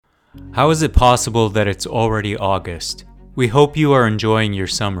How is it possible that it's already August? We hope you are enjoying your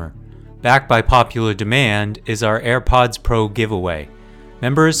summer. Backed by popular demand is our AirPods Pro giveaway.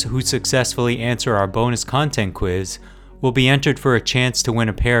 Members who successfully answer our bonus content quiz will be entered for a chance to win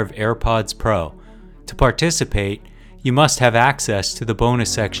a pair of AirPods Pro. To participate, you must have access to the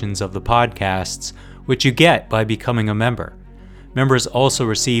bonus sections of the podcasts, which you get by becoming a member. Members also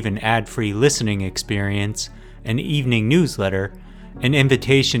receive an ad-free listening experience, an evening newsletter, an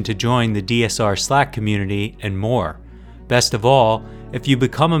invitation to join the DSR Slack community, and more. Best of all, if you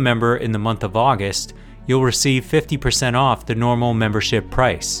become a member in the month of August, you'll receive 50% off the normal membership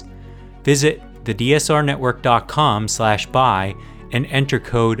price. Visit thedsrnetwork.com/buy and enter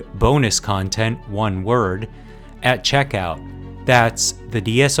code BONUSCONTENT, one word, at checkout. That's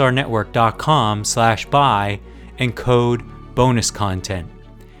thedsrnetwork.com/buy and code BONUSCONTENT.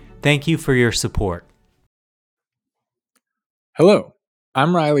 Thank you for your support. Hello,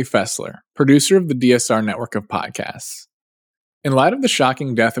 I'm Riley Fessler, producer of the DSR network of podcasts. In light of the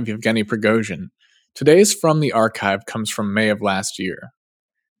shocking death of Yevgeny Prigozhin, today's From the Archive comes from May of last year.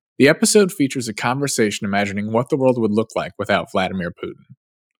 The episode features a conversation imagining what the world would look like without Vladimir Putin.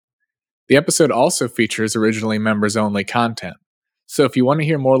 The episode also features originally members-only content, so if you want to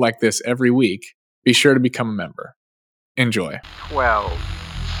hear more like this every week, be sure to become a member. Enjoy. 12,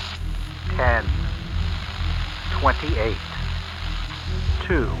 10, 28,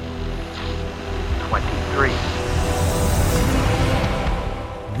 2, 23.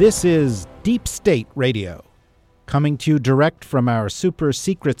 This is Deep State Radio, coming to you direct from our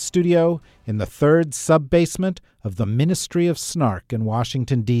super-secret studio in the third sub-basement of the Ministry of Snark in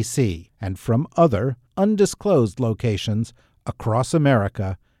Washington, D.C., and from other undisclosed locations across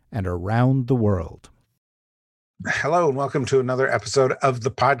America and around the world. Hello, and welcome to another episode of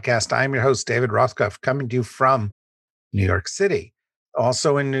the podcast. I'm your host, David Rothkopf, coming to you from New York City.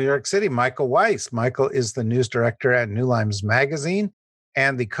 Also in New York City, Michael Weiss. Michael is the news director at New Limes Magazine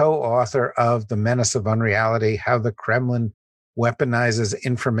and the co-author of The Menace of Unreality, How the Kremlin Weaponizes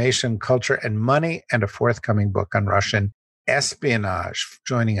Information, Culture, and Money, and a forthcoming book on Russian espionage.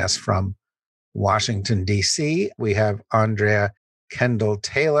 Joining us from Washington, D.C., we have Andrea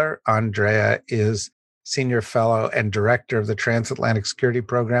Kendall-Taylor. Andrea is Senior Fellow and Director of the Transatlantic Security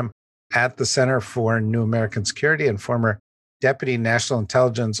Program at the Center for New American Security and former Deputy National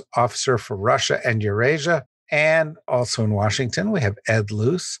Intelligence Officer for Russia and Eurasia. And also in Washington, we have Ed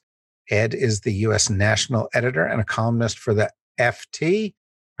Luce. Ed is the U.S. National Editor and a columnist for the FT.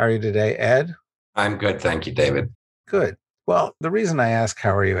 How are you today, Ed? I'm good. Thank you, David. Good. Well, the reason I ask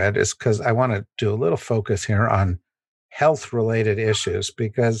how are you, Ed, is because I want to do a little focus here on health-related issues,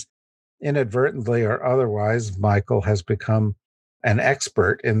 because inadvertently or otherwise, Michael has become an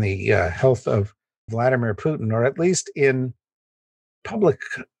expert in the health of Vladimir Putin, or at least in public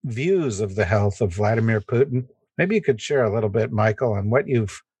views of the health of Vladimir Putin. Maybe you could share a little bit, Michael, on what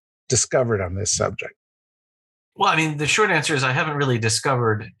you've discovered on this subject. Well, I mean, the short answer is I haven't really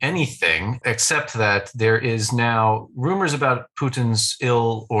discovered anything, except that there is now rumors about Putin's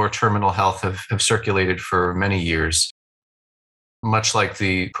ill or terminal health have circulated for many years, much like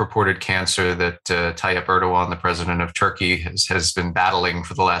the purported cancer that Tayyip Erdogan, the president of Turkey, has been battling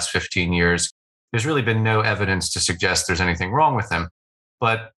for the last 15 years. There's really been no evidence to suggest there's anything wrong with him.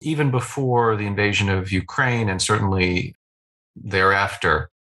 But even before the invasion of Ukraine, and certainly thereafter,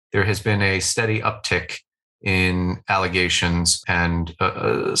 there has been a steady uptick in allegations and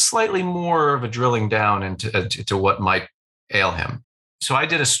slightly more of a drilling down into what might ail him. So I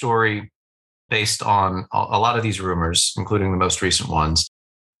did a story based on a lot of these rumors, including the most recent ones,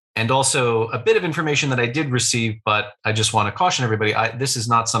 and also a bit of information that I did receive, but I just want to caution everybody, this is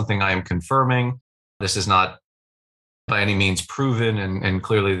not something I am confirming. This is not by any means proven, and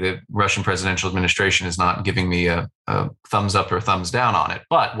clearly the Russian presidential administration is not giving me a thumbs up or thumbs down on it.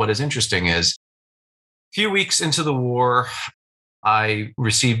 But what is interesting is, a few weeks into the war, I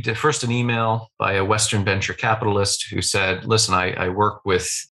received first an email by a Western venture capitalist who said, listen, I work with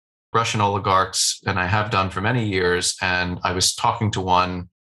Russian oligarchs, and I have done for many years, and I was talking to one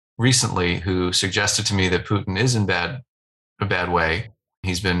recently who suggested to me that Putin is in a bad way.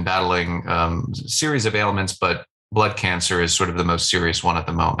 He's been battling a series of ailments, but blood cancer is sort of the most serious one at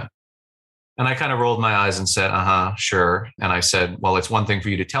the moment. And I kind of rolled my eyes and said, sure. And I said, well, it's one thing for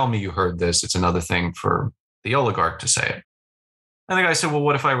you to tell me you heard this. It's another thing for the oligarch to say it. And the guy said, well,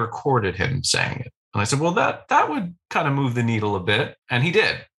 what if I recorded him saying it? And I said, well, that would kind of move the needle a bit. And he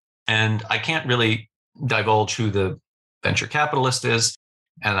did. And I can't really divulge who the venture capitalist is.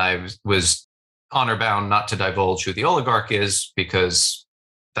 And I was honor bound not to divulge who the oligarch is, because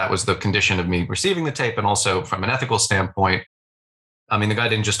that was the condition of me receiving the tape. And also from an ethical standpoint, I mean, the guy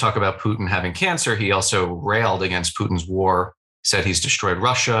didn't just talk about Putin having cancer. He also railed against Putin's war, said he's destroyed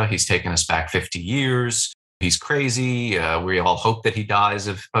Russia. He's taken us back 50 years. He's crazy. We all hope that he dies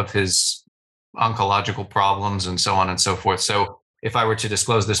of his oncological problems and so on and so forth. So if I were to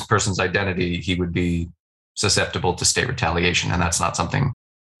disclose this person's identity, he would be susceptible to state retaliation. And that's not something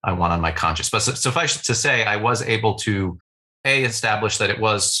I want on my conscience. But suffice to say, I was able to, establish that it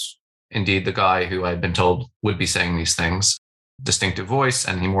was indeed the guy who I'd been told would be saying these things, distinctive voice,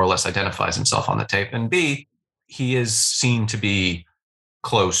 and he more or less identifies himself on the tape. And B, he is seen to be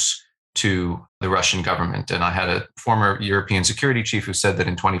close to the Russian government. And I had a former European security chief who said that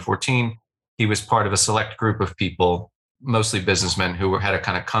in 2014, he was part of a select group of people, mostly businessmen, who had to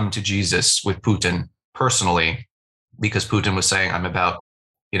kind of come to Jesus with Putin personally, because Putin was saying, I'm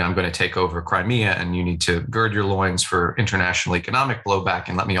going to take over Crimea, and you need to gird your loins for international economic blowback.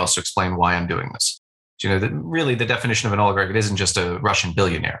 And let me also explain why I'm doing this. Really the definition of an oligarch, it isn't just a Russian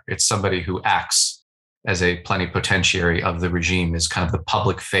billionaire. It's somebody who acts as a plenipotentiary of the regime, is kind of the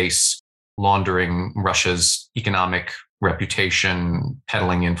public face, laundering Russia's economic reputation,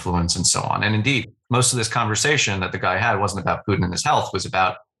 peddling influence, and so on. And indeed, most of this conversation that the guy had wasn't about Putin and his health, was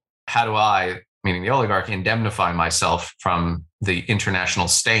about how do I, meaning the oligarch, indemnify myself from the international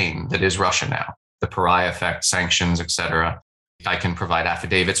stain that is Russia now, the pariah effect, sanctions, et cetera. I can provide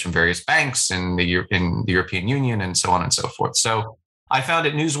affidavits from various banks in the European Union and so on and so forth. So I found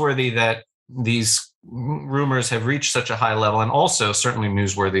it newsworthy that these rumors have reached such a high level, and also certainly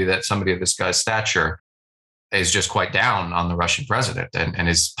newsworthy that somebody of this guy's stature is just quite down on the Russian president and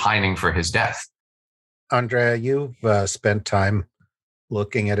is pining for his death. Andrea, you've spent time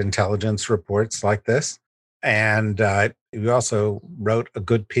looking at intelligence reports like this, and you also wrote a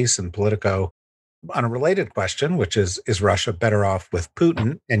good piece in Politico on a related question, which is Russia better off with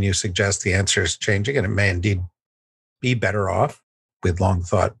Putin? And you suggest the answer is changing, and it may indeed be better off. We'd long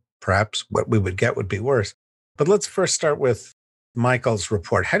thought perhaps what we would get would be worse. But let's first start with Michael's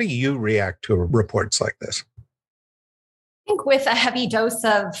report. How do you react to reports like this? I think with a heavy dose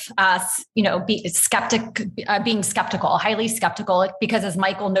of, being skeptical, highly skeptical, because as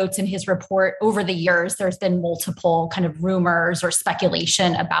Michael notes in his report, over the years, there's been multiple kind of rumors or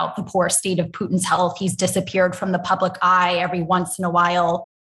speculation about the poor state of Putin's health. He's disappeared from the public eye every once in a while.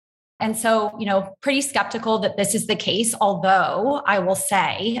 And so, pretty skeptical that this is the case. Although I will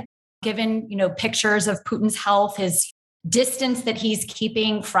say, given, pictures of Putin's health, his distance that he's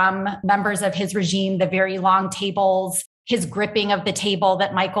keeping from members of his regime, the very long tables, his gripping of the table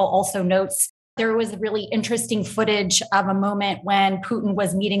that Michael also notes. There was really interesting footage of a moment when Putin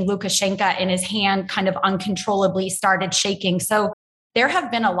was meeting Lukashenko and his hand kind of uncontrollably started shaking. So there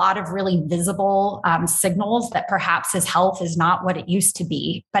have been a lot of really visible signals that perhaps his health is not what it used to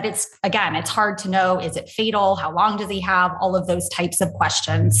be. But it's hard to know. Is it fatal? How long does he have? All of those types of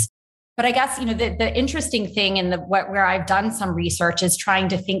questions. But I guess, the interesting thing where I've done some research is trying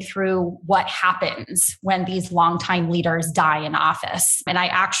to think through what happens when these longtime leaders die in office. And I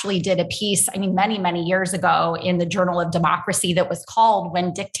actually did a piece, many, many years ago in the Journal of Democracy that was called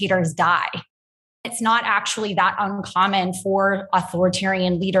When Dictators Die. It's not actually that uncommon for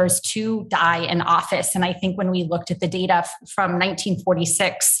authoritarian leaders to die in office. And I think when we looked at the data from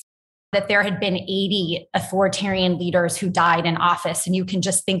 1946, that there had been 80 authoritarian leaders who died in office. And you can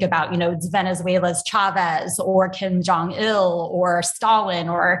just think about, Venezuela's Chavez or Kim Jong-il or Stalin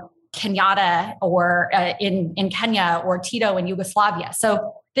or Kenyatta or in Kenya or Tito in Yugoslavia.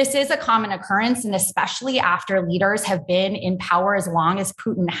 So this is a common occurrence. And especially after leaders have been in power as long as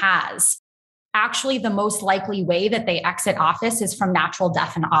Putin has. Actually, the most likely way that they exit office is from natural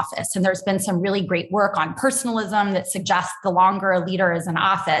death in office. And there's been some really great work on personalism that suggests the longer a leader is in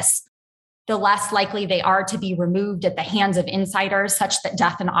office, the less likely they are to be removed at the hands of insiders, such that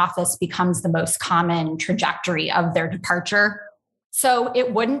death in office becomes the most common trajectory of their departure. So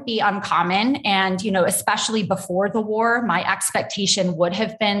it wouldn't be uncommon. And, especially before the war, my expectation would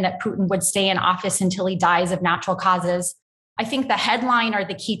have been that Putin would stay in office until he dies of natural causes. I think the headline or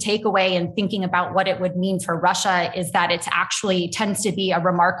the key takeaway in thinking about what it would mean for Russia is that it's actually tends to be a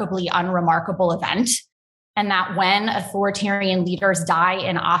remarkably unremarkable event. And that when authoritarian leaders die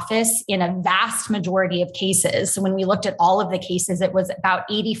in office, in a vast majority of cases, so when we looked at all of the cases, it was about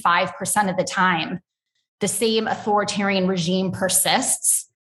 85% of the time, the same authoritarian regime persists.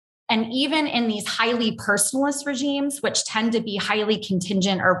 And even in these highly personalist regimes, which tend to be highly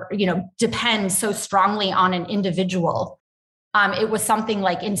contingent or, depend so strongly on an individual, it was something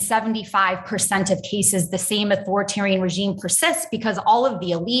like in 75% of cases, the same authoritarian regime persists because all of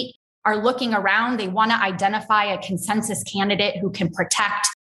the elite are looking around. They want to identify a consensus candidate who can protect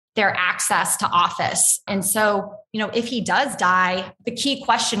their access to office. And so, if he does die, the key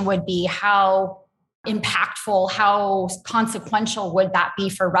question would be how impactful, how consequential would that be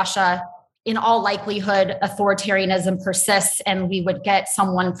for Russia? In all likelihood, authoritarianism persists, and we would get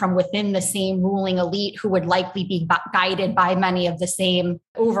someone from within the same ruling elite who would likely be guided by many of the same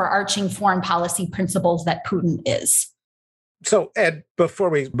overarching foreign policy principles that Putin is. So, Ed, before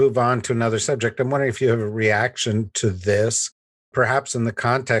we move on to another subject, I'm wondering if you have a reaction to this, perhaps in the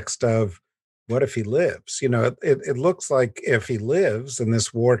context of what if he lives? It looks like if he lives and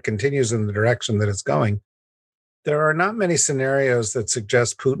this war continues in the direction that it's going, there are not many scenarios that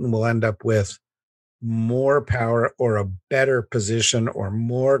suggest Putin will end up with more power or a better position or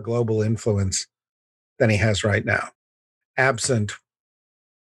more global influence than he has right now, absent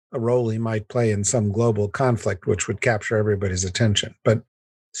a role he might play in some global conflict, which would capture everybody's attention. But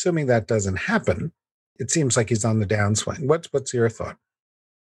assuming that doesn't happen, it seems like he's on the downswing. What's your thought?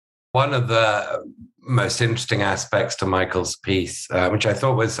 One of the most interesting aspects to Michael's piece, which I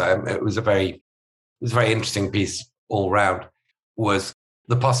thought was it was a very interesting piece all round, was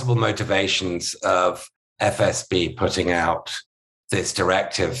the possible motivations of FSB putting out this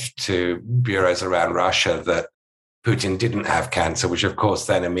directive to bureaus around Russia that Putin didn't have cancer, which of course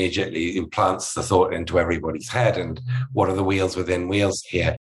then immediately implants the thought into everybody's head. And what are the wheels within wheels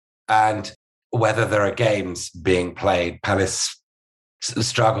here? And whether there are games being played, palace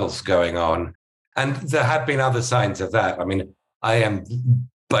struggles going on. And there have been other signs of that. I mean, I am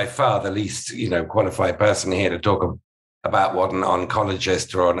by far the least, qualified person here to talk about what an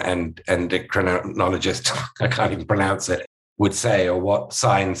oncologist or an endocrinologist, I can't even pronounce it, would say, or what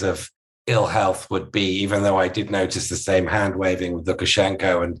signs of ill health would be, even though I did notice the same hand waving with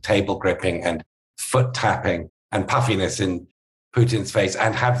Lukashenko and table gripping and foot tapping and puffiness in Putin's face,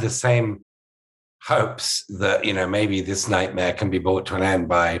 and have the same hopes that, maybe this nightmare can be brought to an end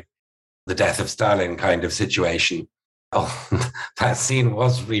by the death of Stalin kind of situation. Oh, that scene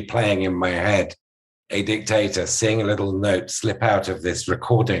was replaying in my head. A dictator seeing a little note slip out of this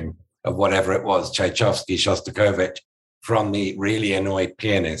recording of whatever it was, Tchaikovsky, Shostakovich, from the really annoyed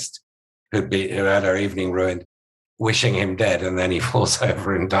pianist who had her evening ruined, wishing him dead, and then he falls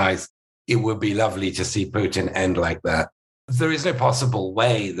over and dies. It would be lovely to see Putin end like that. There is no possible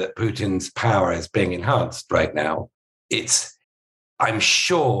way that Putin's power is being enhanced right now. It's, I'm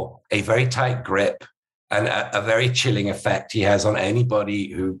sure, a very tight grip and a very chilling effect he has on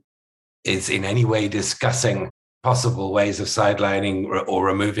anybody who is in any way discussing possible ways of sidelining or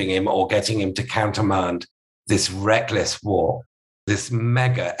removing him or getting him to countermand this reckless war, this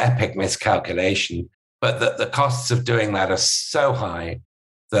mega epic miscalculation. But that the costs of doing that are so high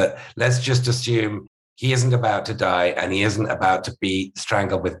that let's just assume he isn't about to die and he isn't about to be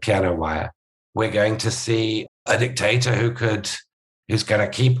strangled with piano wire. We're going to see a dictator who's going to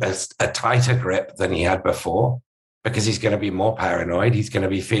keep a tighter grip than he had before, because he's going to be more paranoid. He's going to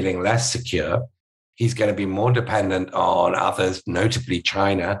be feeling less secure. He's going to be more dependent on others, notably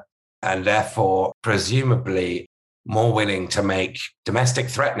China, and therefore presumably more willing to make domestic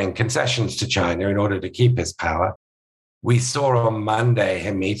threatening concessions to China in order to keep his power. We saw on Monday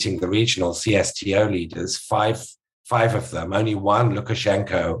him meeting the regional CSTO leaders, five of them. Only one,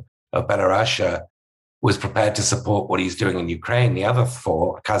 Lukashenko of Belarus, was prepared to support what he's doing in Ukraine. The other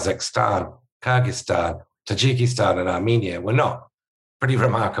four, Kazakhstan, Kyrgyzstan, Tajikistan, and Armenia, were not. Pretty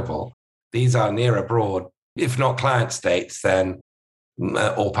remarkable. These are near abroad, if not client states, then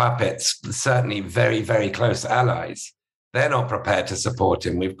or puppets, certainly very, very close allies. They're not prepared to support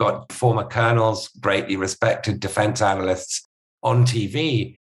him. We've got former colonels, greatly respected defense analysts on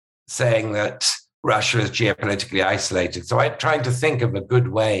TV saying that Russia is geopolitically isolated. So I'm trying to think of a good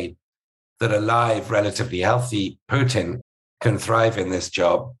way that a live, relatively healthy Putin can thrive in this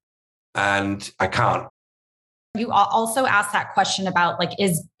job. And I can't. You also asked that question about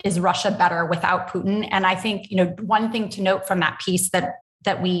is Russia better without Putin? And I think, one thing to note from that piece that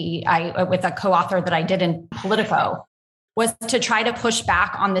I with a co-author that I did in Politico was to try to push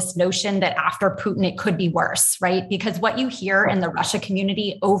back on this notion that after Putin, it could be worse, right? Because what you hear in the Russia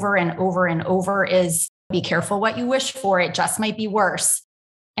community over and over and over is be careful what you wish for. It just might be worse.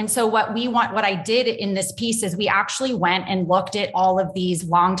 And so what I did in this piece is we actually went and looked at all of these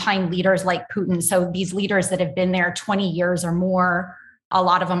longtime leaders like Putin. So these leaders that have been there 20 years or more, a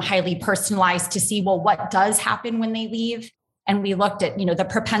lot of them highly personalized, to see, well, what does happen when they leave? And we looked at, the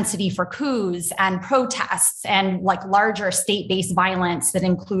propensity for coups and protests and larger state-based violence that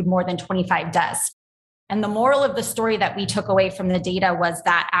include more than 25 deaths. And the moral of the story that we took away from the data was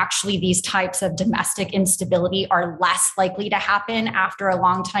that actually these types of domestic instability are less likely to happen after a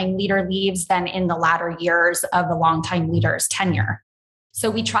longtime leader leaves than in the latter years of a longtime leader's tenure. So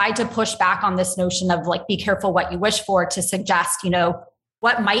we tried to push back on this notion of like, be careful what you wish for, to suggest,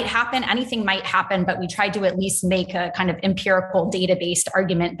 what might happen. Anything might happen, but we tried to at least make a kind of empirical data-based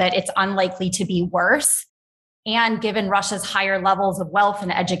argument that it's unlikely to be worse. And given Russia's higher levels of wealth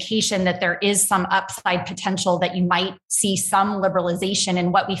and education, that there is some upside potential that you might see some liberalization.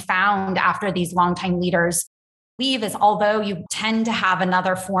 And what we found after these longtime leaders leave is, although you tend to have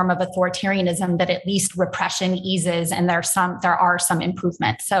another form of authoritarianism, that at least repression eases and there are some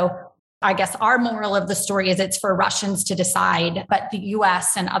improvements. So I guess our moral of the story is it's for Russians to decide, but the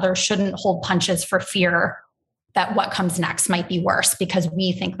US and others shouldn't hold punches for fear that what comes next might be worse, because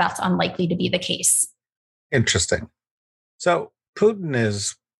we think that's unlikely to be the case. Interesting. So Putin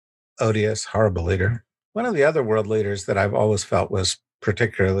is odious, horrible leader. One of the other world leaders that I've always felt was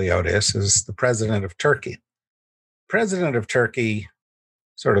particularly odious is the president of Turkey. President of Turkey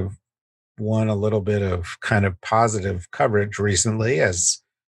sort of won a little bit of kind of positive coverage recently as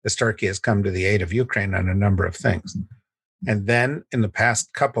Turkey has come to the aid of Ukraine on a number of things. And then in the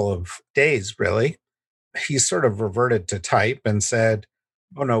past couple of days, really, he sort of reverted to type and said,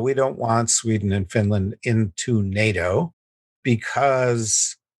 oh, no, we don't want Sweden and Finland into NATO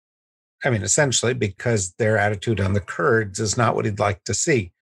essentially because their attitude on the Kurds is not what he'd like to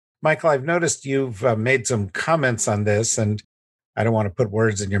see. Michael, I've noticed you've made some comments on this, and I don't want to put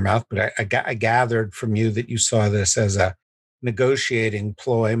words in your mouth, but I gathered from you that you saw this as a negotiating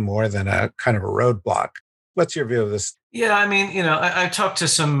ploy more than a kind of a roadblock. What's your view of this? Yeah, I talked to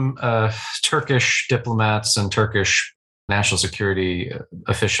some Turkish diplomats and Turkish national security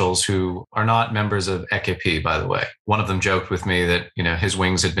officials who are not members of AKP, by the way. One of them joked with me that, his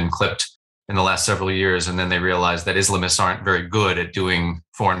wings had been clipped in the last several years, and then they realized that Islamists aren't very good at doing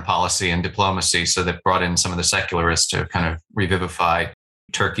foreign policy and diplomacy, so they brought in some of the secularists to kind of revivify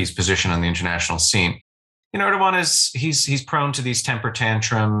Turkey's position on the international scene. Erdogan he's prone to these temper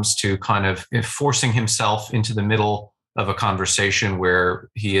tantrums, to kind of forcing himself into the middle of a conversation where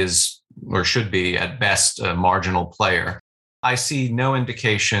he is, or should be at best, a marginal player. I see no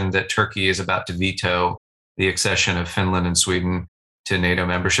indication that Turkey is about to veto the accession of Finland and Sweden to NATO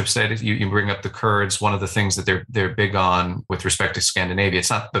membership status. You bring up the Kurds. One of the things that they're big on with respect to Scandinavia,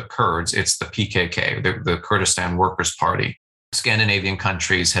 it's not the Kurds, it's the PKK, the Kurdistan Workers' Party. Scandinavian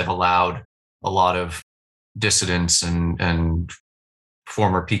countries have allowed a lot of dissidents and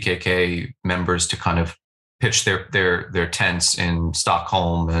former PKK members to kind of pitch their tents in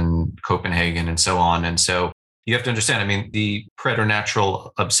Stockholm and Copenhagen and so on. And so you have to understand, the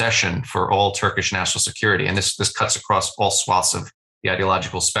preternatural obsession for all Turkish national security, and this cuts across all swaths of the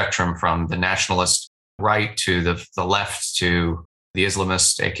ideological spectrum, from the nationalist right to the left to the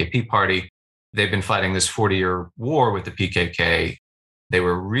Islamist AKP party. They've been fighting this 40-year war with the PKK. They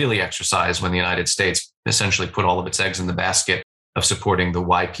were really exercised when the United States essentially put all of its eggs in the basket of supporting the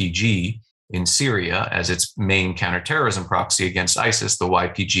YPG in Syria as its main counterterrorism proxy against ISIS. The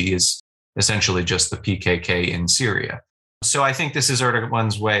YPG is essentially just the PKK in Syria. So I think this is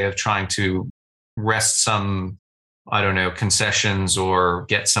Erdogan's way of trying to wrest some, concessions or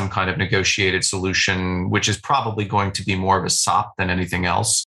get some kind of negotiated solution, which is probably going to be more of a sop than anything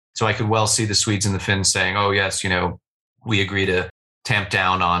else. So I could well see the Swedes and the Finns saying, oh, yes, we agree to tamp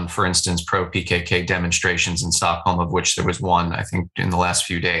down on, for instance, pro-PKK demonstrations in Stockholm, of which there was one, I think, in the last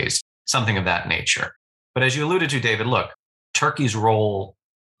few days, something of that nature. But as you alluded to, David, look, Turkey's role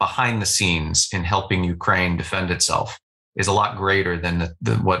behind the scenes in helping Ukraine defend itself is a lot greater than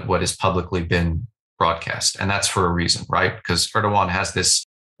what has publicly been broadcast. And that's for a reason, right? Because Erdogan has this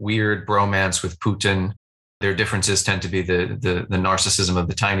weird bromance with Putin. Their differences tend to be the narcissism of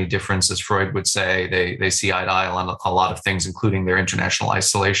the tiny difference, as Freud would say. They see eye to eye on a lot of things, including their international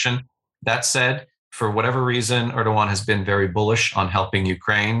isolation. That said, for whatever reason, Erdogan has been very bullish on helping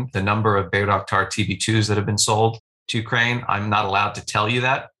Ukraine. The number of Bayraktar TB2s that have been sold to Ukraine, I'm not allowed to tell you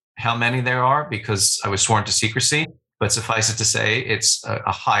how many there are, because I was sworn to secrecy. But suffice it to say, it's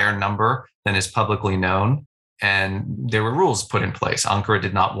a higher number than is publicly known. And there were rules put in place. Ankara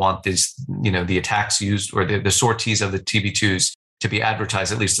did not want these, the attacks used or the sorties of the TB2s to be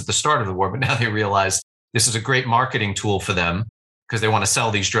advertised, at least at the start of the war. But now they realize this is a great marketing tool for them because they want to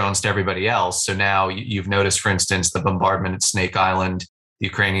sell these drones to everybody else. So now you've noticed, for instance, the bombardment at Snake Island. The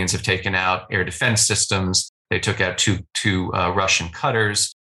Ukrainians have taken out air defense systems. They took out two Russian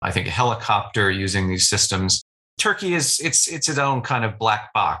cutters, I think a helicopter using these systems. Turkey it's its own kind of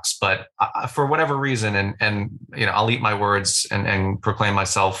black box, but for whatever reason, and I'll eat my words and proclaim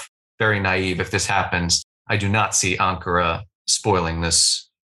myself very naive if this happens. I do not see Ankara spoiling this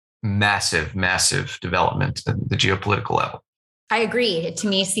massive, massive development at the geopolitical level. I agree. It to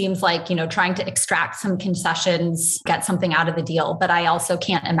me seems like, trying to extract some concessions, get something out of the deal. But I also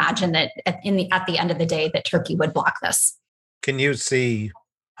can't imagine that at the end of the day that Turkey would block this. Can you see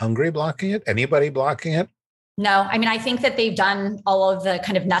Hungary blocking it? Anybody blocking it? No, I mean, I think that they've done all of the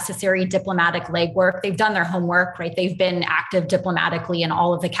kind of necessary diplomatic legwork. They've done their homework, right? They've been active diplomatically in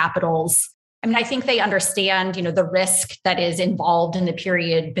all of the capitals. I mean, I think they understand, the risk that is involved in the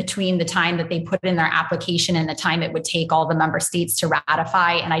period between the time that they put in their application and the time it would take all the member states to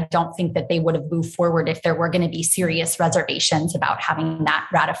ratify. And I don't think that they would have moved forward if there were going to be serious reservations about having that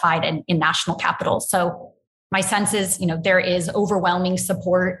ratified in national capitals. So my sense is, there is overwhelming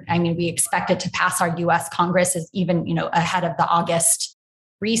support. I mean, we expect it to pass our US Congress is even, ahead of the August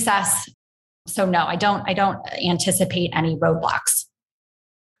recess. So no, I don't anticipate any roadblocks.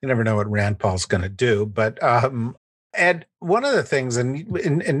 You never know what Rand Paul's going to do. But Ed, one of the things,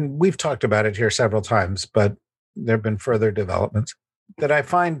 and we've talked about it here several times, but there have been further developments that I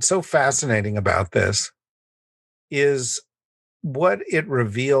find so fascinating about this is what it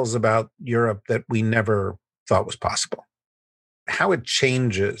reveals about Europe that we never thought was possible, how it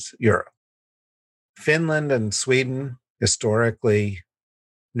changes Europe. Finland and Sweden, historically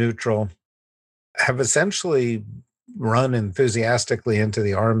neutral, have essentially run enthusiastically into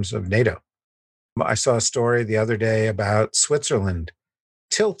the arms of NATO. I saw a story the other day about Switzerland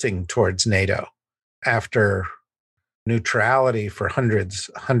tilting towards NATO after neutrality for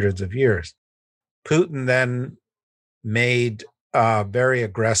hundreds of years. Putin then made very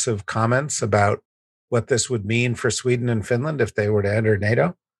aggressive comments about what this would mean for Sweden and Finland if they were to enter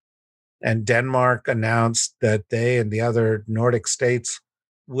NATO. And Denmark announced that they and the other Nordic states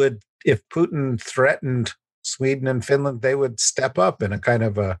would, if Putin threatened Sweden and Finland, they would step up in a kind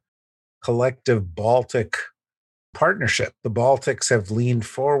of a collective Baltic partnership. The Baltics have leaned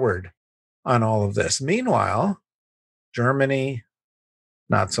forward on all of this. Meanwhile, Germany,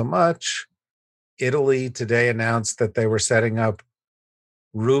 not so much. Italy today announced that they were setting up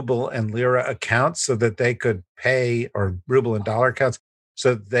ruble and lira accounts so that they could pay, or ruble and dollar accounts,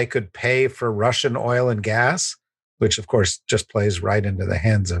 so that they could pay for Russian oil and gas, which of course just plays right into the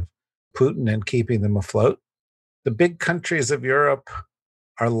hands of Putin and keeping them afloat. The big countries of Europe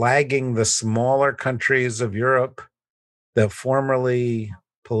are lagging the smaller countries of Europe. The formerly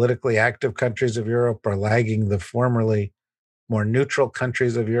politically active countries of Europe are lagging the formerly more neutral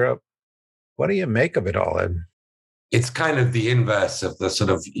countries of Europe. What do you make of it all, Ed? It's kind of the inverse of the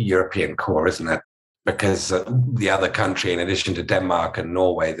sort of European core, isn't it? Because the other country, in addition to Denmark and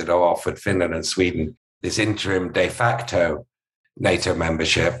Norway, that are offered Finland and Sweden, this interim de facto NATO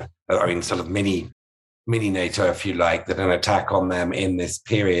membership, sort of mini NATO, if you like, that an attack on them in this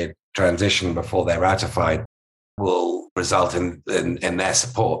period transition before they're ratified will result in their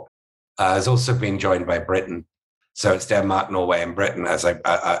support. Has also been joined by Britain. So it's Denmark, Norway, and Britain, as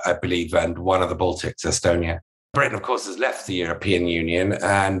I believe, and one of the Baltics, Estonia. Britain, of course, has left the European Union,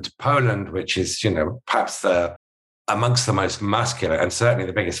 and Poland, which is, perhaps amongst the most muscular and certainly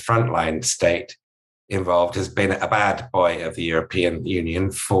the biggest frontline state involved, has been a bad boy of the European Union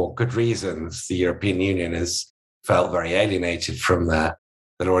for good reasons. The European Union has felt very alienated from the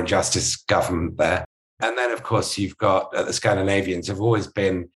law and justice government there. And then, of course, you've got the Scandinavians have always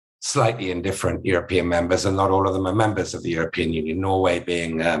been slightly indifferent European members, and not all of them are members of the European Union, Norway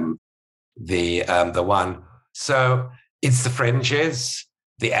being the one. So it's the fringes,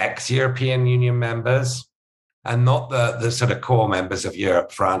 the ex-European Union members, and not the sort of core members of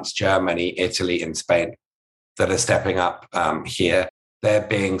Europe, France, Germany, Italy, and Spain, that are stepping up here. They're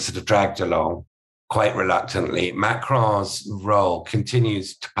being sort of dragged along quite reluctantly. Macron's role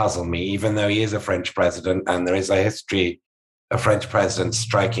continues to puzzle me, even though he is a French president, and there is a history of French presidents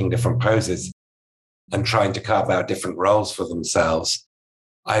striking different poses and trying to carve out different roles for themselves.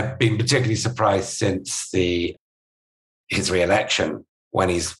 I've been particularly surprised since his re-election, when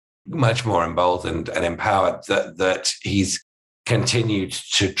he's much more emboldened and empowered, that he's continued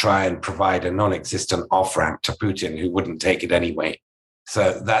to try and provide a non-existent off-ramp to Putin, who wouldn't take it anyway.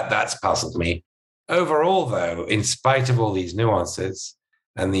 So that's puzzled me. Overall, though, in spite of all these nuances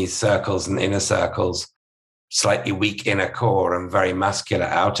and these circles and inner circles, slightly weak inner core and very muscular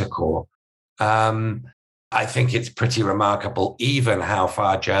outer core, I think it's pretty remarkable even how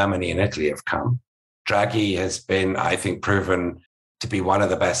far Germany and Italy have come. Draghi has been, I think, proven to be one of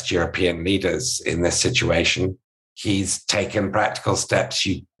the best European leaders in this situation. He's taken practical steps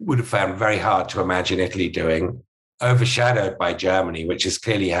you would have found very hard to imagine Italy doing, overshadowed by Germany, which has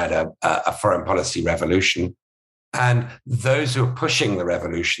clearly had a foreign policy revolution. And those who are pushing the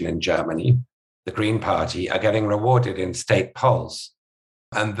revolution in Germany, the Green Party, are getting rewarded in state polls.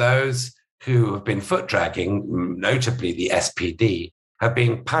 And those who have been foot dragging, notably the SPD, have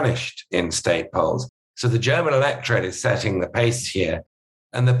been punished in state polls. So the German electorate is setting the pace here.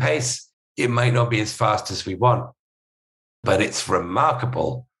 And the pace, it might not be as fast as we want, but it's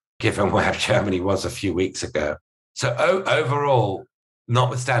remarkable given where Germany was a few weeks ago. So overall,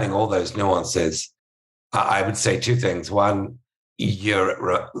 notwithstanding all those nuances, I would say two things. One,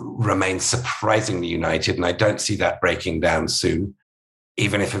 Europe remains surprisingly united, and I don't see that breaking down soon,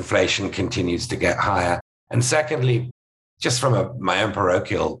 even if inflation continues to get higher. And secondly, just from my own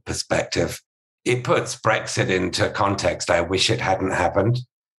parochial perspective, it puts Brexit into context. I wish it hadn't happened.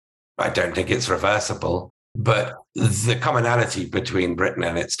 I don't think it's reversible. But the commonality between Britain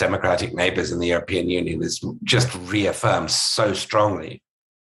and its democratic neighbors in the European Union is just reaffirmed so strongly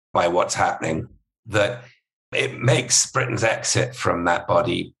by what's happening that it makes Britain's exit from that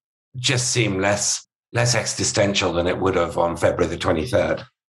body just seem less existential than it would have on February the 23rd.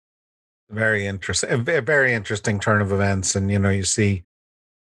 Very interesting. A very interesting turn of events. And, you see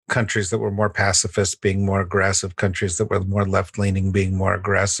countries that were more pacifist being more aggressive, countries that were more left-leaning being more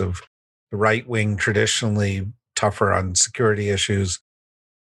aggressive, the right wing traditionally tougher on security issues,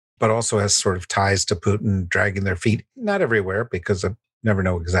 but also has sort of ties to Putin, dragging their feet, not everywhere, because I never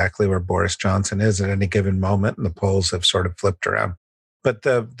know exactly where Boris Johnson is at any given moment, and the polls have sort of flipped around. But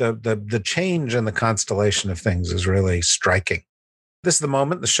the change in the constellation of things is really striking. This is the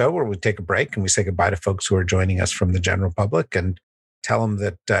moment in the show where we take a break and we say goodbye to folks who are joining us from the general public, and tell them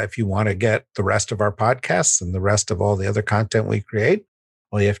that if you want to get the rest of our podcasts and the rest of all the other content we create,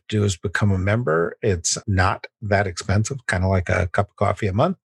 all you have to do is become a member. It's not that expensive, kind of like a cup of coffee a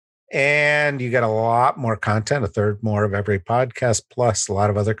month. And you get a lot more content, a third more of every podcast, plus a lot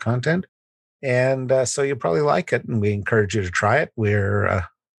of other content. And so you'll probably like it. And we encourage you to try it. We're, I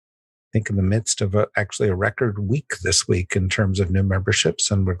think, in the midst of actually a record week this week in terms of new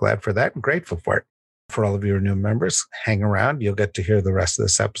memberships. And we're glad for that and grateful for it. For all of your new members, hang around. You'll get to hear the rest of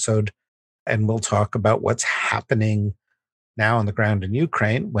this episode. And we'll talk about what's happening now on the ground in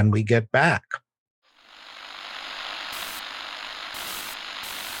Ukraine when we get back.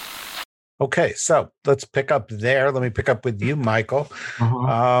 Okay, so let's pick up there. Let me pick up with you, Michael.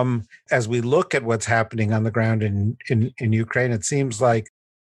 As we look at what's happening on the ground in Ukraine, it seems like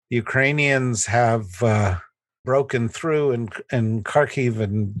the Ukrainians have broken through in Kharkiv,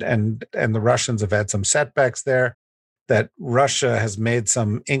 and the Russians have had some setbacks there, that Russia has made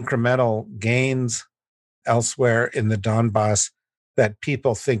some incremental gains elsewhere in the Donbass, that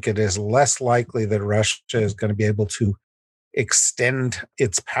people think it is less likely that Russia is going to be able to extend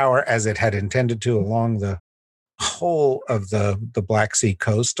its power as it had intended to along the whole of the Black Sea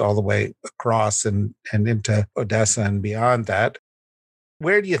coast, all the way across and into Odessa and beyond that.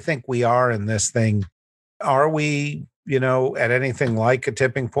 Where do you think we are in this thing? Are we, at anything like a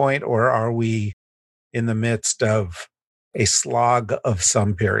tipping point, or are we in the midst of a slog of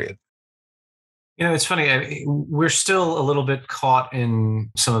some period? It's funny. We're still a little bit caught in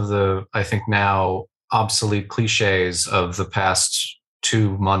some of the, I think now, obsolete cliches of the past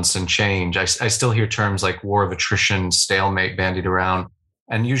 2 months and change. I still hear terms like war of attrition, stalemate bandied around,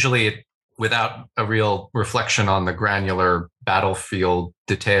 and usually without a real reflection on the granular battlefield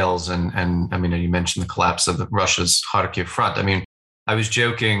details. And I mean, you mentioned the collapse of Russia's Kharkiv front. I mean, I was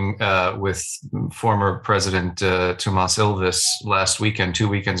joking with former President Tomas Ilves last weekend, 2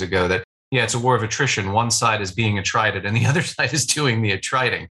 weekends ago, that, yeah, it's a war of attrition. One side is being attrited and the other side is doing the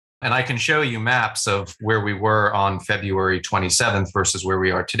attriting. And I can show you maps of where we were on February 27th versus where we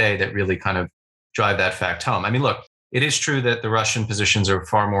are today that really kind of drive that fact home. I mean, look, it is true that the Russian positions are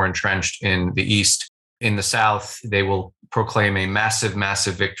far more entrenched in the east. In the south, they will proclaim a massive,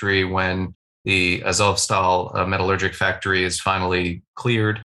 massive victory when the Azovstal metallurgic factory is finally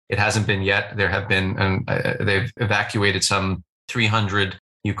cleared. It hasn't been yet. There have been, they've evacuated some 300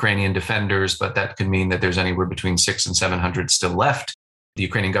 Ukrainian defenders, but that could mean that there's anywhere between 600 and 700 still left. The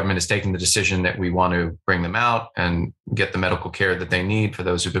Ukrainian government is taking the decision that we want to bring them out and get the medical care that they need for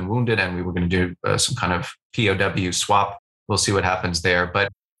those who've been wounded. And we were going to do some kind of POW swap. We'll see what happens there. But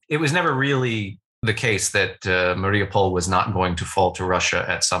it was never really the case that Mariupol was not going to fall to Russia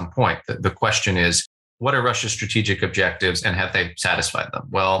at some point. The question is, what are Russia's strategic objectives and have they satisfied them?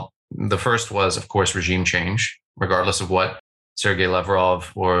 Well, the first was, of course, regime change, regardless of what Sergei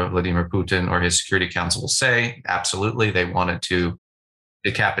Lavrov or Vladimir Putin or his Security Council will say. Absolutely, they wanted to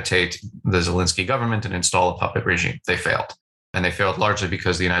decapitate the Zelensky government and install a puppet regime. They failed. And they failed largely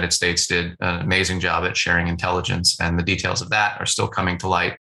because the United States did an amazing job at sharing intelligence, and the details of that are still coming to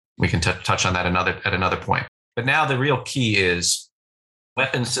light. We can touch on that at another point. But now the real key is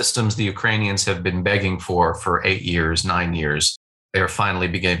weapon systems the Ukrainians have been begging for 8 years, 9 years. they are finally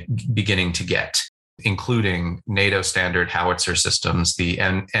beginning to get, including NATO standard howitzer systems, the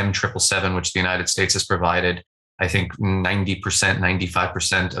M777, which the United States has provided. I think 90%,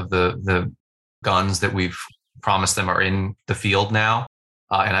 95% of the guns that we've promised them are in the field now.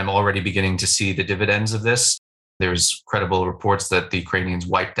 And I'm already beginning to see the dividends of this. There's credible reports that the Ukrainians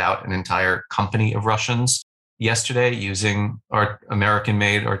wiped out an entire company of Russians yesterday using our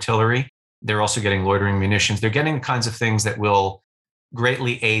American-made artillery. They're also getting loitering munitions. They're getting the kinds of things that will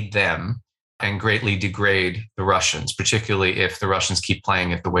greatly aid them and greatly degrade the Russians, particularly if the Russians keep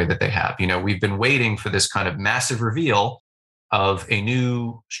playing it the way that they have. You know, we've been waiting for this kind of massive reveal of a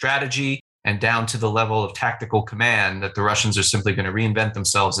new strategy and down to the level of tactical command that the Russians are simply going to reinvent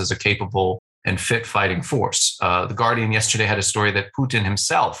themselves as a capable and fit fighting force. The Guardian yesterday had a story that Putin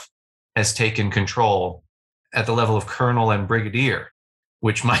himself has taken control at the level of colonel and brigadier,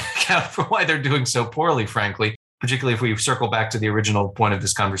 which might account for why they're doing so poorly, frankly, particularly if we circle back to the original point of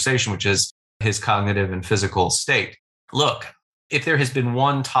this conversation, which is his cognitive and physical state. Look, if there has been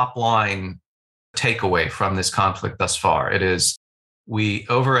one top line takeaway from this conflict thus far, it is we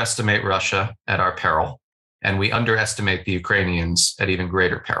overestimate Russia at our peril, and we underestimate the Ukrainians at even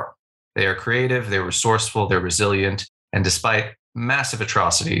greater peril. They are creative, they're resourceful, they're resilient, and despite massive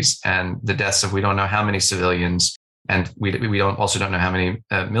atrocities and the deaths of we don't know how many civilians, and we also don't know how many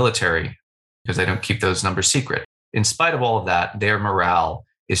military, because they don't keep those numbers secret. In spite of all of that, their morale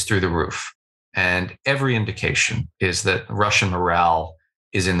is through the roof. And every indication is that Russian morale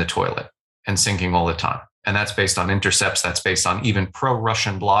is in the toilet and sinking all the time. And that's based on intercepts. That's based on even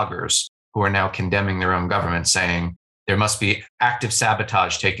pro-Russian bloggers who are now condemning their own government, saying there must be active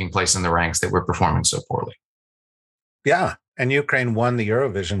sabotage taking place in the ranks that we're performing so poorly. Yeah. And Ukraine won the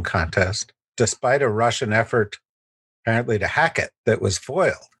Eurovision contest, despite a Russian effort apparently to hack it that was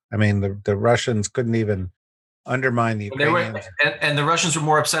foiled. I mean, the Russians couldn't even undermine the Ukrainians. And the Russians were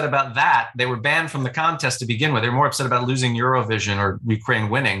more upset about that. They were banned from the contest to begin with. They were more upset about losing Eurovision or Ukraine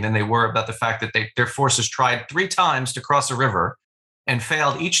winning than they were about the fact that their forces tried 3 times to cross a river and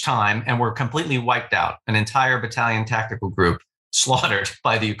failed each time and were completely wiped out. An entire battalion tactical group slaughtered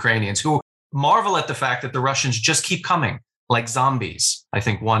by the Ukrainians, who marvel at the fact that the Russians just keep coming like zombies. I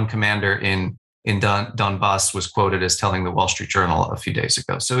think one commander in Donbass was quoted as telling the Wall Street Journal a few days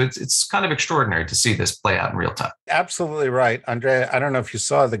ago. So it's kind of extraordinary to see this play out in real time. Absolutely right. Andrea, I don't know if you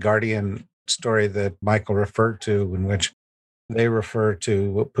saw the Guardian story that Michael referred to, in which they refer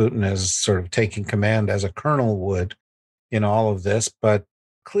to Putin as sort of taking command as a colonel would in all of this. But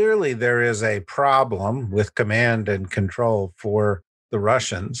clearly there is a problem with command and control for the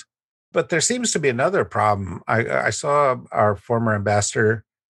Russians. But there seems to be another problem. I saw our former ambassador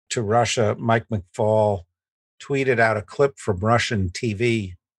to Russia, Mike McFaul, tweeted out a clip from Russian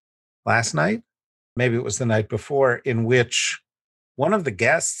TV last night, maybe it was the night before, in which one of the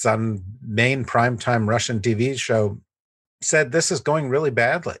guests on main primetime Russian TV show said this is going really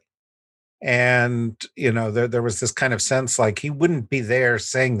badly. And, you know, there was this kind of sense like he wouldn't be there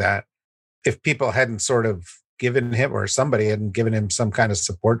saying that if people hadn't sort of given him, or somebody hadn't given him some kind of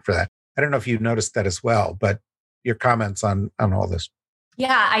support for that. I don't know if you noticed that as well, but your comments on all this.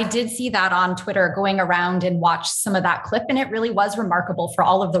 Yeah, I did see that on Twitter, going around and watched some of that clip. And it really was remarkable for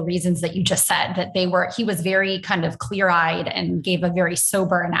all of the reasons that you just said, that he was very kind of clear-eyed and gave a very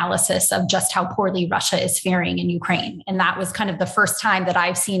sober analysis of just how poorly Russia is faring in Ukraine. And that was kind of the first time that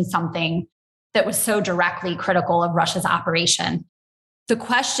I've seen something that was so directly critical of Russia's operation. The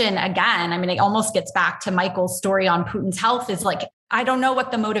question, again, I mean, it almost gets back to Michael's story on Putin's health, is like, I don't know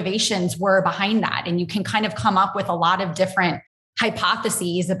what the motivations were behind that. And you can kind of come up with a lot of different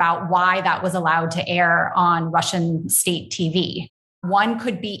hypotheses about why that was allowed to air on Russian state TV. One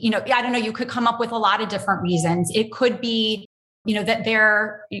could be, I don't know, you could come up with a lot of different reasons. It could be,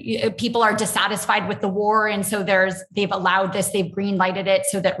 that people are dissatisfied with the war. And so they've allowed this, they've green lighted it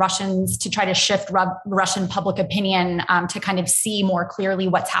so that Russians, to try to shift Russian public opinion to kind of see more clearly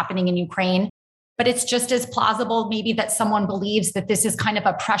what's happening in Ukraine. But it's just as plausible maybe that someone believes that this is kind of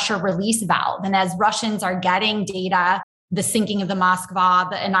a pressure release valve. And as Russians are getting data, the sinking of the Moskva,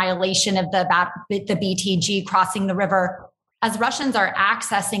 the annihilation of the BTG crossing the river, as Russians are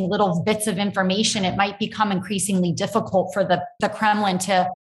accessing little bits of information, it might become increasingly difficult for the Kremlin to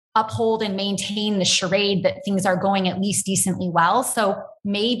uphold and maintain the charade that things are going at least decently well. So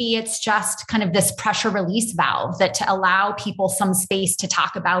maybe it's just kind of this pressure release valve that to allow people some space to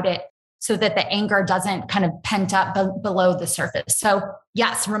talk about it, so that the anger doesn't kind of pent up below the surface. So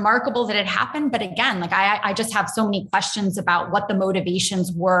yes, remarkable that it happened. But again, like I just have so many questions about what the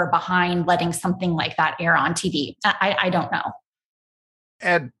motivations were behind letting something like that air on TV. I don't know.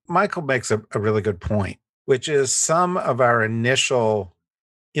 Ed, Michael makes a really good point, which is some of our initial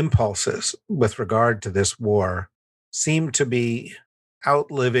impulses with regard to this war seem to be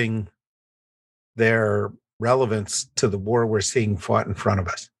outliving their relevance to the war we're seeing fought in front of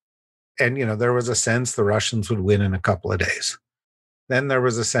us. And, there was a sense the Russians would win in a couple of days. Then there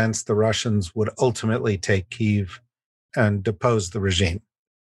was a sense the Russians would ultimately take Kyiv and depose the regime.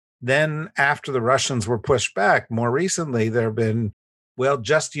 Then after the Russians were pushed back, more recently, there have been, well,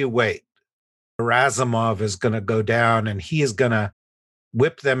 just you wait. Razumov is going to go down and he is going to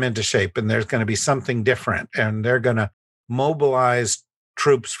whip them into shape, and there's going to be something different, and they're going to mobilize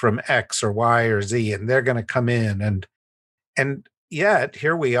troops from X or Y or Z, and they're going to come in. And yet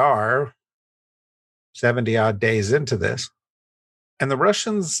here we are 70 odd days into this, and the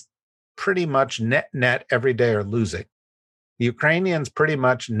Russians pretty much net every day are losing. The Ukrainians pretty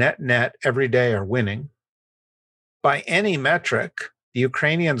much net every day are winning. By any metric, the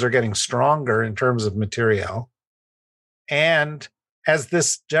Ukrainians are getting stronger in terms of materiel. And as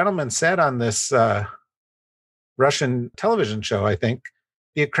this gentleman said on this Russian television show, I think,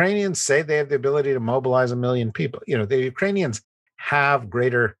 the Ukrainians say they have the ability to mobilize 1 million people. The Ukrainians have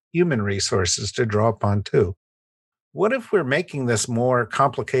greater human resources to draw upon too. What if we're making this more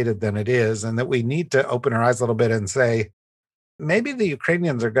complicated than it is, and that we need to open our eyes a little bit and say, maybe the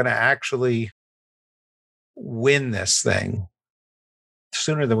Ukrainians are going to actually win this thing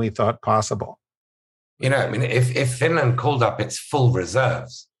sooner than we thought possible? If Finland called up its full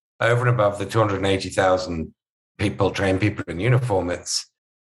reserves over and above the 280,000 people, trained people in uniform,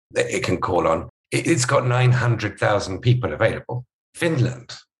 it can call on, it's got 900,000 people available.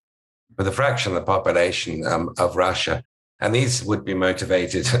 Finland, with a fraction of the population of Russia. And these would be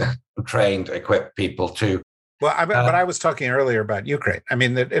motivated, trained, equipped people too. Well, but I was talking earlier about Ukraine. I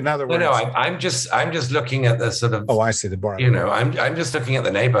mean, in other words, I'm just looking at the sort of. Oh, I see the bar. I'm just looking at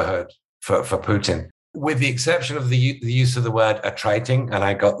the neighborhood for Putin, with the exception of the use of the word attriting, and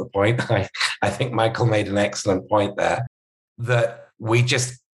I got the point. I think Michael made an excellent point there, that we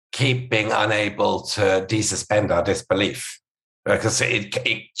just keep being unable to desuspend our disbelief, because it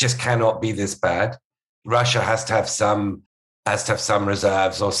just cannot be this bad. Russia has to have some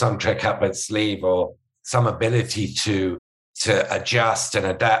reserves or some trick up its sleeve or some ability to adjust and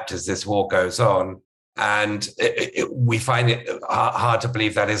adapt as this war goes on. And we find it hard to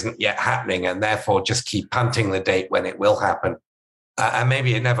believe that isn't yet happening, and therefore just keep punting the date when it will happen. And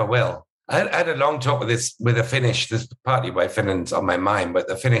maybe it never will. I had a long talk with a Finnish, this is partly why Finland's on my mind, but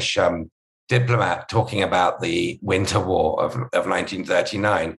the Finnish diplomat talking about the Winter War of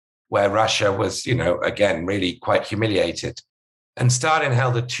 1939, where Russia was, again, really quite humiliated. And Stalin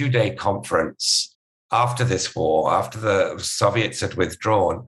held a 2-day conference after this war, after the Soviets had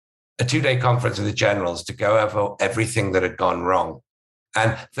withdrawn, a 2-day conference with the generals to go over everything that had gone wrong.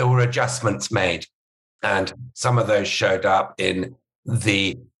 And there were adjustments made. And some of those showed up in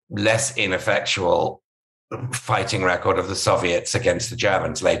the less ineffectual fighting record of the Soviets against the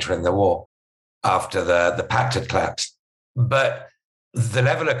Germans later in the war, after the pact had collapsed. But the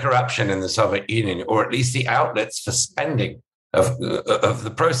level of corruption in the Soviet Union, or at least the outlets for spending of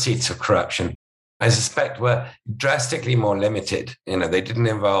the proceeds of corruption, I suspect were drastically more limited. They didn't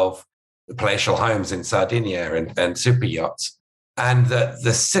involve palatial homes in Sardinia and super yachts. And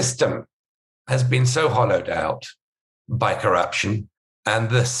the system has been so hollowed out by corruption, and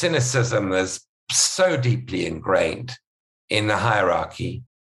the cynicism is so deeply ingrained in the hierarchy.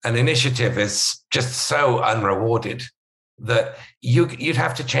 An initiative is just so unrewarded that you'd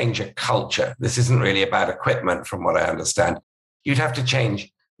have to change a culture. This isn't really about equipment, from what I understand. You'd have to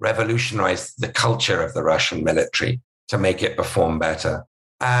revolutionize the culture of the Russian military to make it perform better.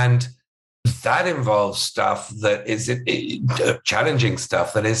 And that involves stuff that is challenging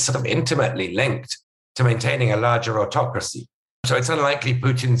stuff that is sort of intimately linked to maintaining a larger autocracy. So it's unlikely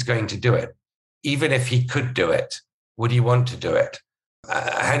Putin's going to do it. Even if he could do it, would he want to do it?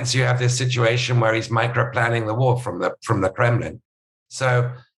 Hence, you have this situation where he's micro-planning the war from the Kremlin.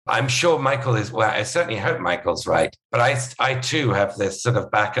 So I'm sure Michael is, well, I certainly hope Michael's right. But I too have this sort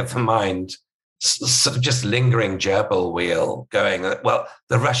of back of the mind, sort of just lingering gerbil wheel going, well,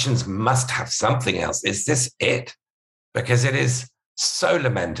 the Russians must have something else. Is this it? Because it is so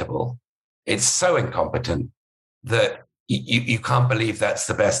lamentable. It's so incompetent that you can't believe that's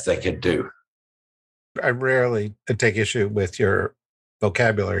the best they could do. I rarely take issue with your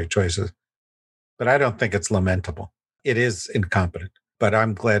vocabulary choices, but I don't think it's lamentable. It is incompetent, but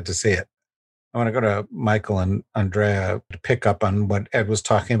I'm glad to see it. I want to go to Michael and Andrea to pick up on what Ed was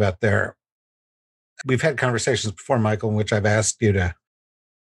talking about there. We've had conversations before, Michael, in which I've asked you to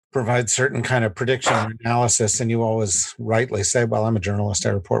provide certain kind of prediction or analysis, and you always rightly say, well, I'm a journalist, I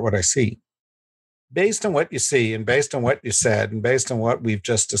report what I see. based on what you see and based on what you said and based on what we've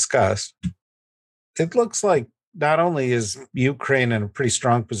just discussed, it looks like not only is Ukraine in a pretty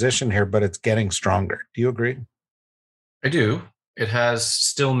strong position here, but it's getting stronger. Do you agree? I do. It has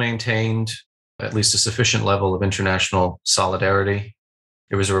still maintained at least a sufficient level of international solidarity.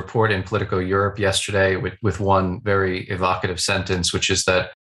 There was a report in Politico Europe yesterday with one very evocative sentence, which is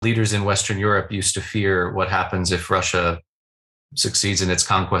that leaders in Western Europe used to fear what happens if Russia succeeds in its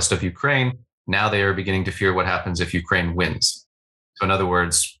conquest of Ukraine. Now they are beginning to fear what happens if Ukraine wins. So in other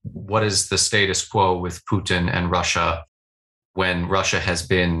words, what is the status quo with Putin and Russia when Russia has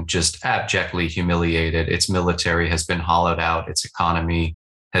been just abjectly humiliated? Its military has been hollowed out. Its economy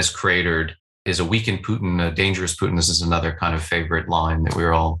has cratered. Is a weakened Putin a dangerous Putin? This is another kind of favorite line that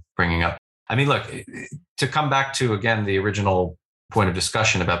we're all bringing up. I mean, look, to come back to, again, the original point of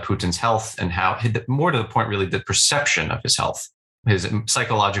discussion about Putin's health and how, more to the point, really, the perception of his health, his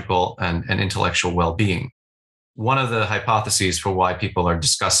psychological and intellectual well-being. One of the hypotheses for why people are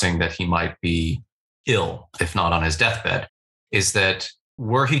discussing that he might be ill, if not on his deathbed, is that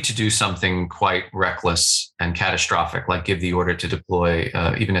were he to do something quite reckless and catastrophic, like give the order to deploy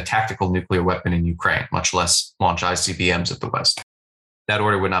even a tactical nuclear weapon in Ukraine, much less launch ICBMs at the West, that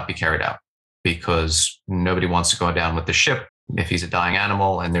order would not be carried out because nobody wants to go down with the ship if he's a dying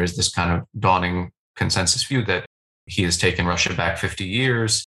animal. And there's this kind of dawning consensus view that he has taken Russia back 50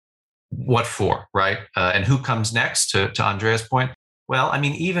 years. What for, right? And who comes next, to Andrea's point? Well, I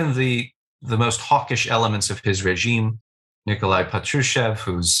mean, even the most hawkish elements of his regime, Nikolai Patrushev,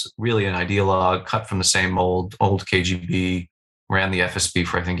 who's really an ideologue, cut from the same old KGB, ran the FSB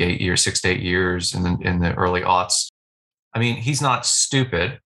for, I think, 6 to 8 years in the early aughts. I mean, he's not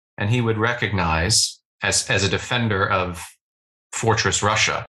stupid, and he would recognize, as a defender of Fortress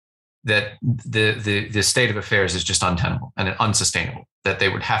Russia, that the state of affairs is just untenable and unsustainable, that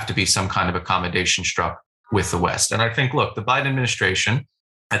there would have to be some kind of accommodation struck with the West. And I think, look, the Biden administration,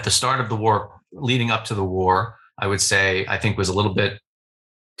 at the start of the war, leading up to the war, I would say, I think was a little bit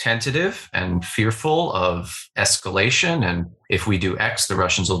tentative and fearful of escalation. And if we do X, the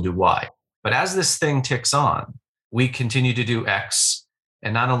Russians will do Y. But as this thing ticks on, we continue to do X.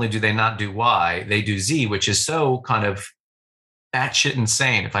 And not only do they not do Y, they do Z, which is so kind of batshit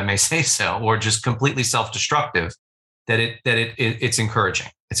insane, if I may say so, or just completely self-destructive, that it's encouraging.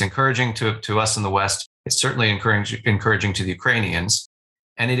 It's encouraging to us in the West. It's certainly encouraging to the Ukrainians.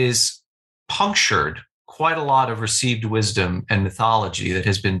 And it is punctured quite a lot of received wisdom and mythology that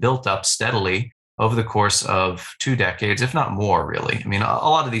has been built up steadily over the course of 2 decades, if not more, really. I mean, a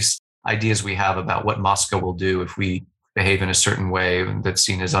lot of these ideas we have about what Moscow will do if we behave in a certain way that's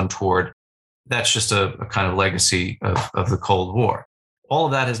seen as untoward, that's just a kind of legacy of the Cold War. All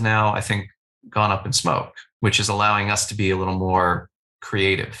of that has now, I think, gone up in smoke, which is allowing us to be a little more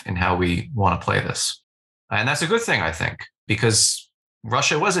creative in how we want to play this. And that's a good thing, I think, because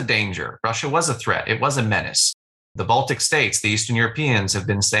Russia was a danger. Russia was a threat. It was a menace. The Baltic states, the Eastern Europeans, have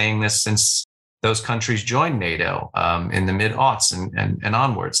been saying this since those countries joined NATO in the mid-aughts and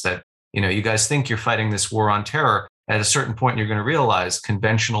onwards, that, you guys think you're fighting this war on terror. At a certain point, you're going to realize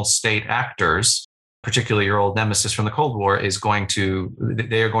conventional state actors, particularly your old nemesis from the Cold War,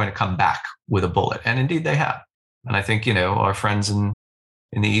 they are going to come back with a bullet. And indeed they have. And I think, our friends in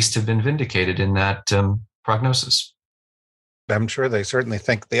the East have been vindicated in that prognosis. I'm sure they certainly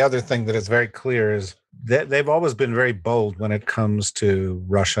think. The other thing that is very clear is that they've always been very bold when it comes to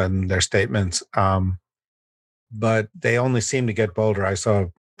Russia and their statements. But they only seem to get bolder. I saw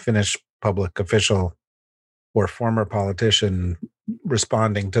a Finnish public official or former politician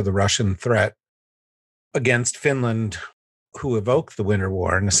responding to the Russian threat against Finland, who evoked the Winter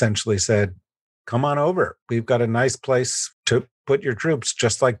War and essentially said, come on over. We've got a nice place to put your troops,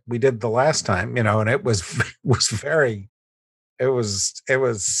 just like we did the last time, and it was very... It was, there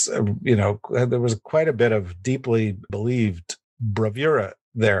was quite a bit of deeply believed bravura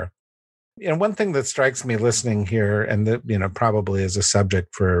there. One thing that strikes me listening here, and that, probably is a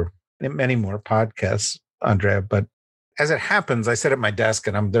subject for many more podcasts, Andrea, but as it happens, I sit at my desk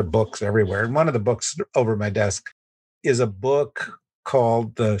and there are books everywhere. And one of the books over my desk is a book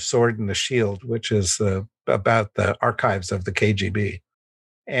called The Sword and the Shield, which is about the archives of the KGB.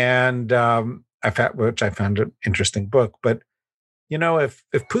 And which I found an interesting book. But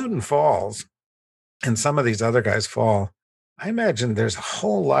if Putin falls and some of these other guys fall, I imagine there's a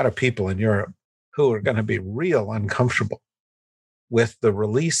whole lot of people in Europe who are going to be real uncomfortable with the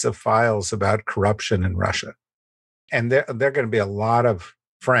release of files about corruption in Russia. And there are going to be a lot of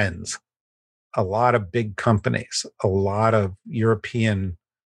friends, a lot of big companies, a lot of European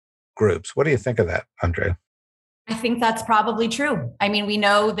groups. What do you think of that, Andrea? I think that's probably true. I mean, we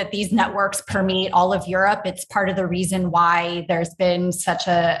know that these networks permeate all of Europe. It's part of the reason why there's been such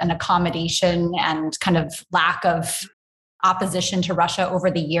an accommodation and kind of lack of opposition to Russia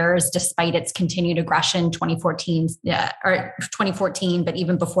over the years, despite its continued aggression, 2014, but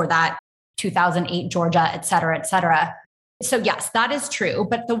even before that, 2008, Georgia, et cetera, et cetera. So yes, that is true.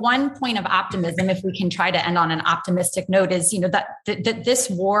 But the one point of optimism, if we can try to end on an optimistic note, is that this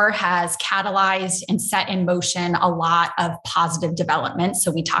war has catalyzed and set in motion a lot of positive development. So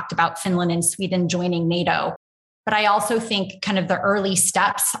we talked about Finland and Sweden joining NATO. But I also think kind of the early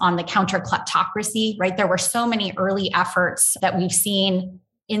steps on the counter kleptocracy, right? There were so many early efforts that we've seen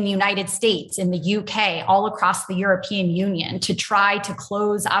in the United States, in the UK, all across the European Union to try to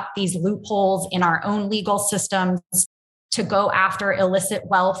close up these loopholes in our own legal systems, to go after illicit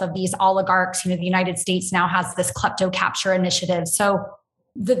wealth of these oligarchs. The United States now has this klepto capture initiative. So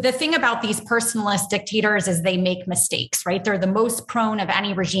the thing about these personalist dictators is they make mistakes, right? They're the most prone of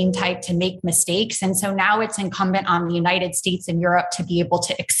any regime type to make mistakes. And so now it's incumbent on the United States and Europe to be able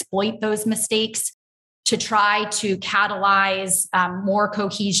to exploit those mistakes, to try to catalyze more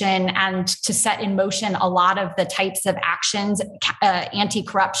cohesion and to set in motion a lot of the types of actions,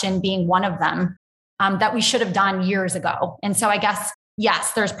 anti-corruption being one of them, that we should have done years ago. And so I guess,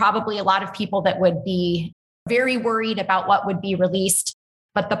 yes, there's probably a lot of people that would be very worried about what would be released.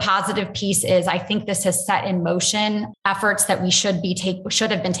 But the positive piece is I think this has set in motion efforts that we should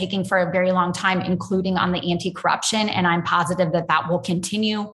have been taking for a very long time, including on the anti-corruption. And I'm positive that that will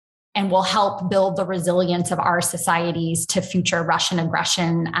continue and will help build the resilience of our societies to future Russian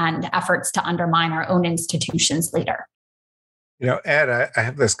aggression and efforts to undermine our own institutions later. Ed, I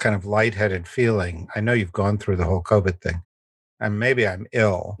have this kind of lightheaded feeling. I know you've gone through the whole COVID thing. And maybe I'm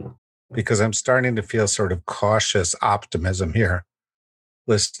ill because I'm starting to feel sort of cautious optimism here,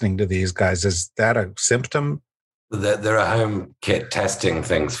 listening to these guys. Is that a symptom? There are home kit testing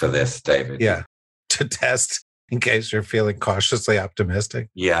things for this, David. Yeah, to test in case you're feeling cautiously optimistic.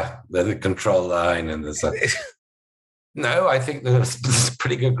 Yeah, there's a control line and there's a... No, I think there's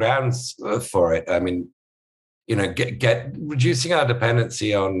pretty good grounds for it. I mean, get reducing our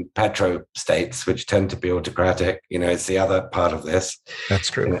dependency on petro states, which tend to be autocratic. It's the other part of this.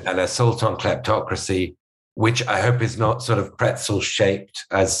 That's true. An assault on kleptocracy, which I hope is not sort of pretzel shaped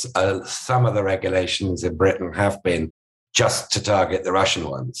as some of the regulations in Britain have been, just to target the Russian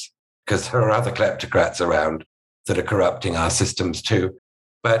ones, because there are other kleptocrats around that are corrupting our systems too.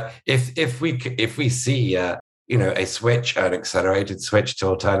 But if we see a switch, an accelerated switch to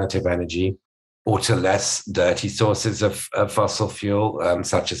alternative energy, or to less dirty sources of fossil fuel,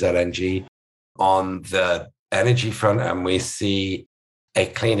 such as LNG, on the energy front, and we see a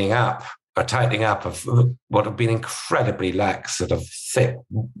cleaning up, a tightening up of what have been incredibly lax, sort of thick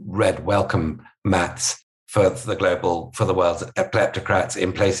red welcome mats for the world's kleptocrats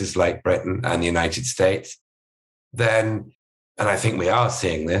in places like Britain and the United States, then, and I think we are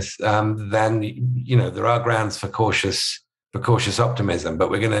seeing this, then there are grounds for cautious optimism. But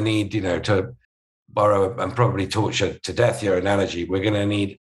we're going to need, to borrow and probably torture to death your analogy, we're going to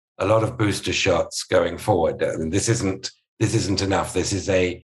need a lot of booster shots going forward. I mean, this isn't enough. This is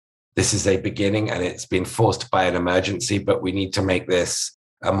a beginning, and it's been forced by an emergency, but we need to make this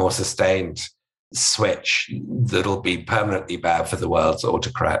a more sustained switch that'll be permanently bad for the world's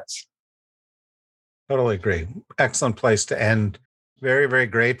autocrats. Totally agree. Excellent place to end. Very, very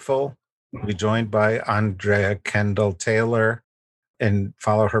grateful. We'll be joined by Andrea Kendall Taylor and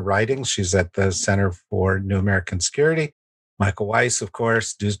follow her writings. She's at the Center for New American Security. Michael Weiss, of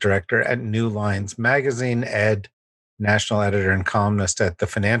course, news director at New Lines Magazine. Ed, national editor and columnist at the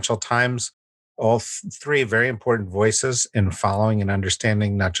Financial Times. All three very important voices in following and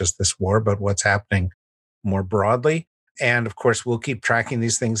understanding not just this war, but what's happening more broadly. And of course, we'll keep tracking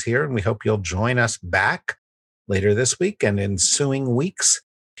these things here, and we hope you'll join us back later this week and in ensuing weeks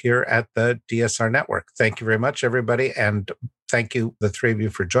here at the DSR Network. Thank you very much, everybody. And thank you, the three of you,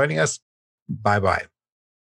 for joining us. Bye-bye.